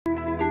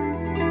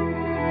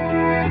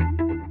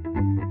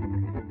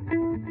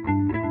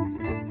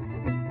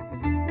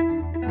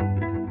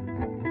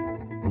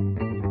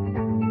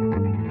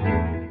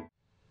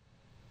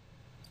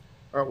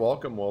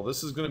welcome. Well,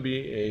 this is going to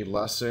be a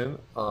lesson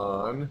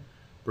on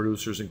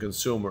producers and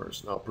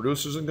consumers. Now,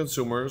 producers and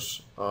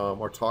consumers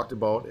are talked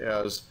about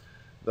as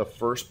the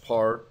first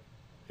part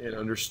in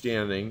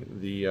understanding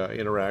the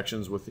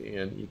interactions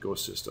within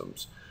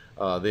ecosystems.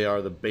 They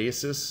are the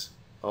basis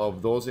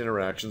of those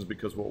interactions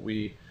because what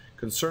we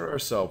concern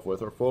ourselves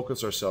with or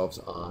focus ourselves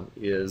on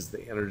is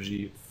the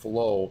energy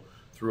flow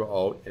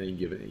throughout any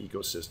given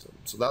ecosystem.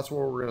 So that's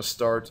where we're going to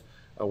start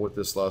with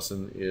this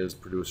lesson, is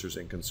producers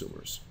and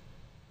consumers.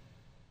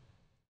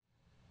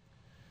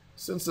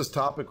 Since this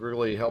topic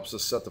really helps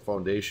us set the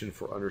foundation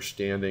for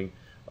understanding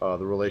the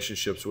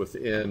relationships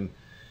within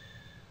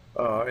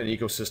an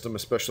ecosystem,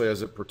 especially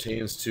as it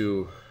pertains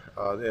to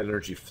the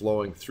energy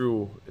flowing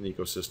through an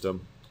ecosystem,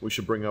 we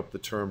should bring up the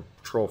term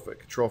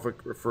trophic.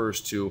 Trophic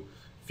refers to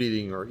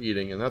feeding or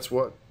eating, and that's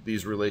what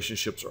these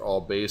relationships are all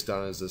based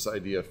on, is this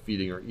idea of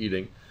feeding or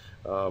eating.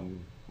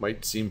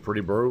 Might seem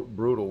pretty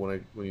brutal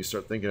when you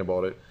start thinking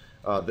about it.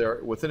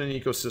 Within an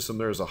ecosystem,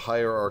 there is a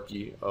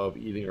hierarchy of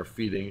eating or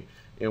feeding,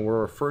 and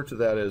we're referred to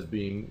that as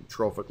being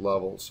trophic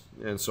levels.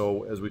 And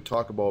so as we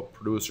talk about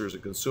producers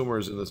and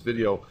consumers in this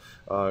video,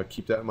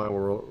 keep that in mind.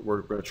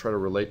 We're going to try to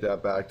relate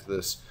that back to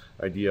this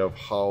idea of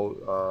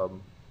how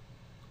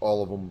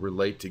all of them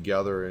relate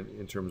together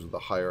in terms of the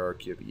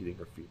hierarchy of eating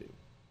or feeding.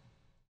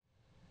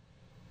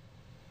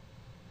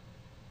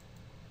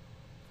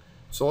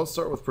 So let's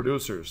start with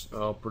producers.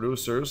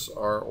 Producers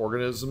are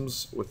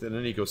organisms within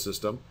an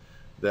ecosystem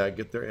that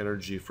get their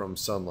energy from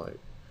sunlight.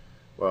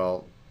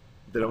 Well,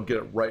 they don't get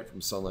it right from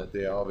sunlight.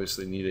 They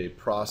obviously need a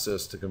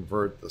process to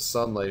convert the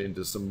sunlight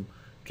into some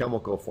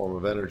chemical form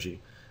of energy.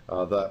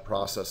 That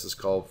process is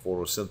called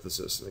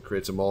photosynthesis, and it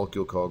creates a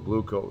molecule called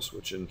glucose,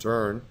 which in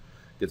turn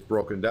gets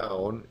broken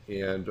down,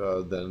 and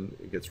then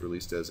it gets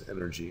released as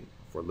energy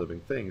for living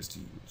things to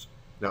use.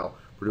 Now,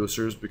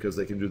 producers, because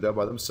they can do that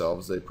by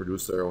themselves, they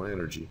produce their own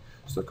energy,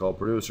 so they're called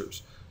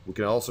producers. We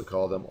can also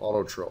call them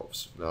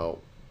autotrophs. Now,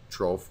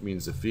 troph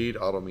means to feed,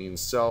 auto means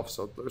self,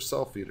 so they're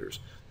self-feeders.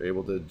 They're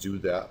able to do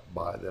that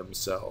by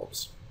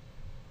themselves.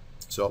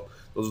 So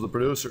those are the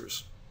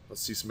producers.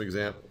 Let's see some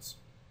examples.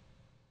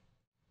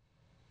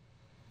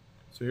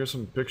 So here's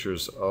some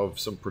pictures of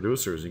some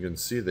producers. You can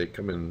see they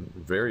come in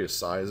various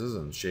sizes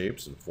and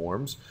shapes and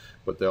forms,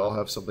 but they all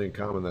have something in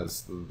common.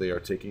 That's they are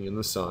taking in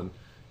the sun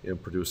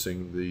and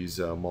producing these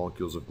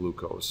molecules of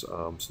glucose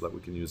so that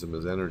we can use them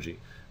as energy.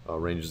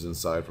 Ranges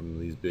inside from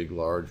these big,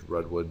 large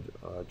redwood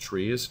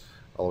trees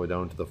all the way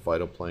down to the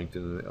phytoplankton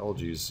and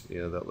algae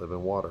that live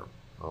in water.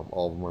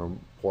 All of them are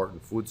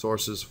important food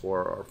sources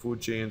for our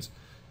food chains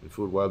and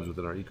food webs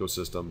within our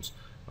ecosystems,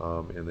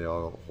 and they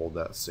all hold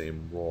that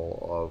same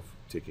role of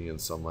taking in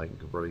sunlight and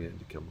converting it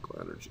into chemical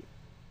energy.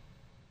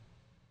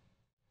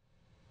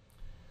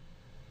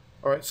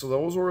 All right, so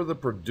those were the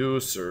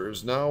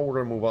producers. Now we're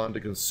going to move on to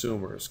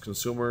consumers.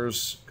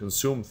 Consumers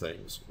consume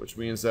things, which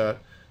means that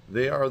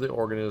they are the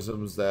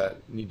organisms that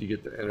need to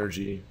get their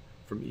energy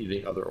from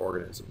eating other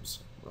organisms.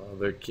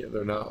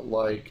 They're not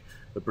like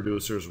the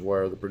producers,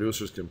 where the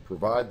producers can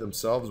provide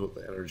themselves with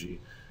the energy.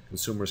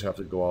 Consumers have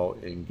to go out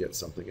and get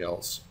something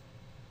else.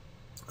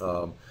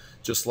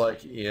 Just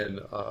like in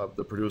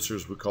the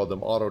producers, we call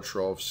them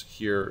autotrophs.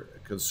 Here,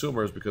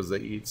 consumers, because they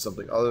eat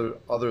something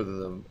other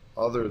than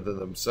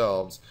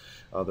themselves,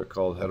 they're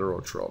called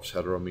heterotrophs.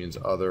 Hetero means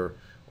other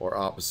or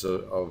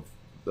opposite of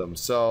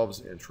themselves,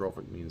 and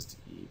trophic means to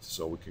eat.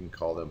 So we can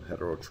call them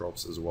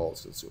heterotrophs as well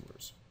as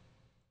consumers.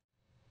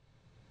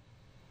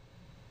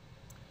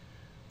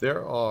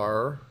 There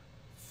are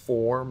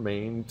four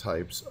main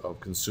types of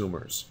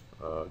consumers: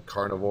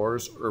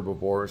 carnivores,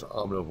 herbivores,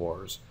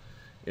 omnivores,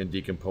 and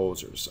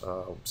decomposers.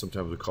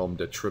 Sometimes we call them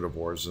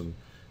detritivores, and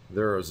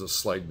there is a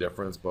slight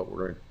difference, but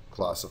we're going to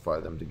classify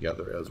them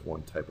together as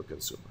one type of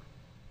consumer.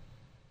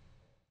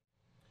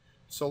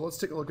 So let's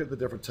take a look at the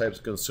different types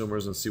of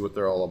consumers and see what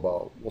they're all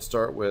about. We'll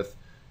start with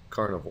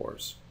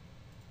carnivores.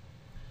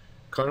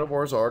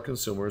 Carnivores are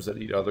consumers that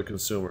eat other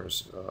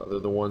consumers. They're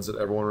the ones that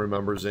everyone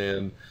remembers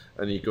in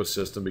an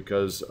ecosystem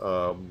because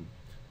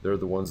they're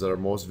the ones that are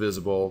most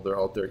visible. They're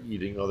out there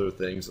eating other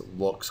things. It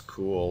looks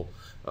cool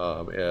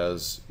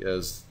as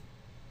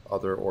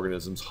other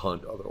organisms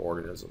hunt other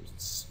organisms.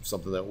 It's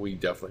something that we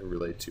definitely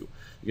relate to.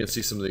 You can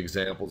see some of the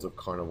examples of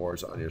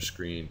carnivores on your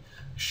screen: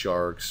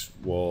 sharks,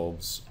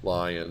 wolves,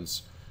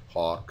 lions,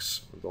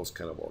 hawks, those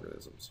kind of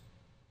organisms.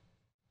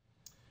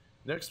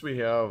 Next we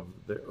have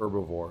the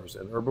herbivores,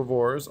 and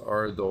herbivores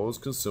are those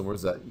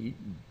consumers that eat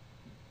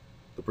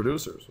the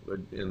producers,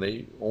 and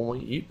they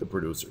only eat the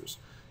producers.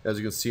 As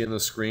you can see on the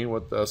screen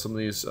what some of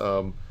these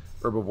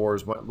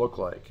herbivores might look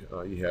like.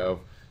 You have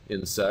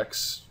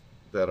insects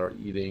that are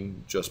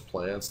eating just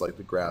plants, like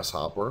the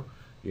grasshopper.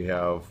 You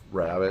have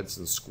rabbits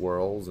and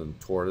squirrels and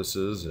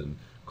tortoises and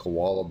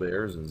koala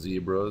bears and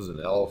zebras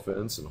and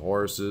elephants and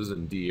horses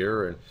and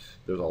deer, and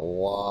there's a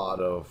lot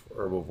of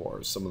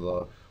herbivores. Some of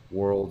the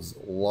world's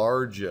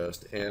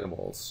largest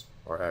animals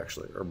are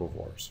actually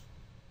herbivores.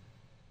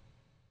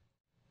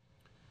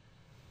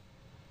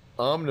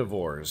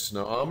 Omnivores.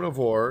 Now,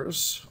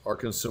 omnivores are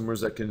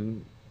consumers that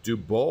can do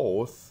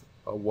both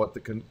what the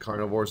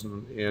carnivores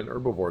and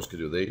herbivores can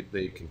do.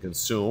 They can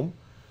consume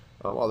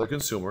other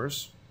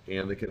consumers,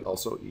 and they can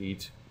also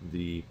eat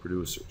the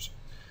producers.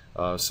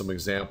 Some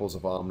examples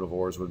of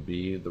omnivores would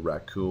be the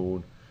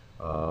raccoon.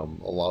 A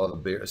lot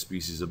of the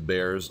species of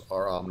bears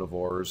are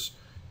omnivores,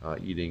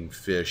 eating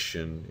fish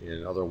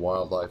and other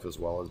wildlife, as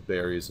well as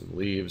berries and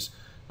leaves.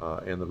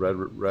 And the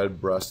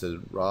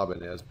red-breasted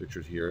robin, as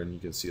pictured here, and you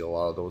can see a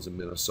lot of those in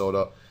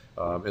Minnesota,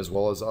 as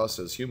well as us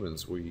as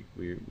humans. We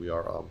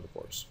are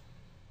omnivores.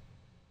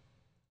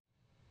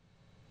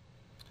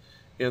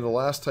 And the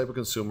last type of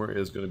consumer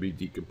is going to be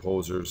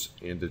decomposers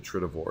and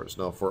detritivores.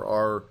 Now, for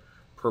our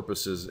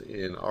purposes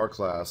in our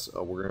class,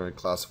 we're going to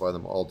classify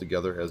them all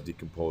together as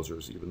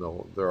decomposers, even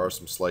though there are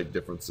some slight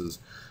differences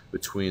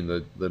between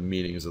the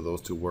meanings of those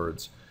two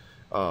words.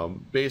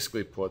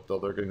 Basically put, though,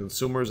 they're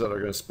consumers that are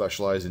going to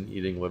specialize in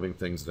eating living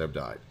things that have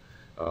died,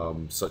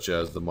 such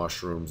as the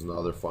mushrooms and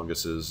other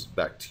funguses,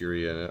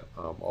 bacteria,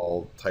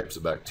 all types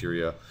of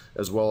bacteria,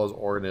 as well as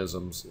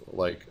organisms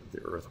like the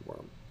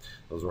earthworm.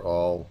 Those are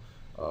all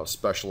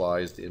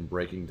specialized in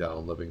breaking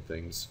down living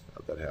things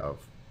that have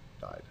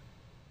died.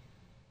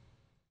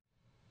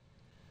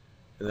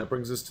 And that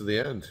brings us to the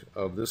end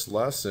of this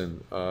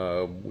lesson.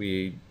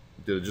 We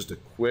did just a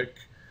quick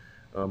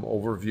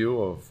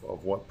overview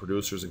of what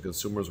producers and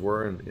consumers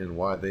were and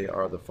why they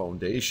are the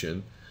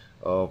foundation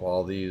of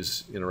all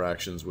these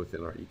interactions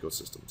within our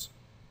ecosystems.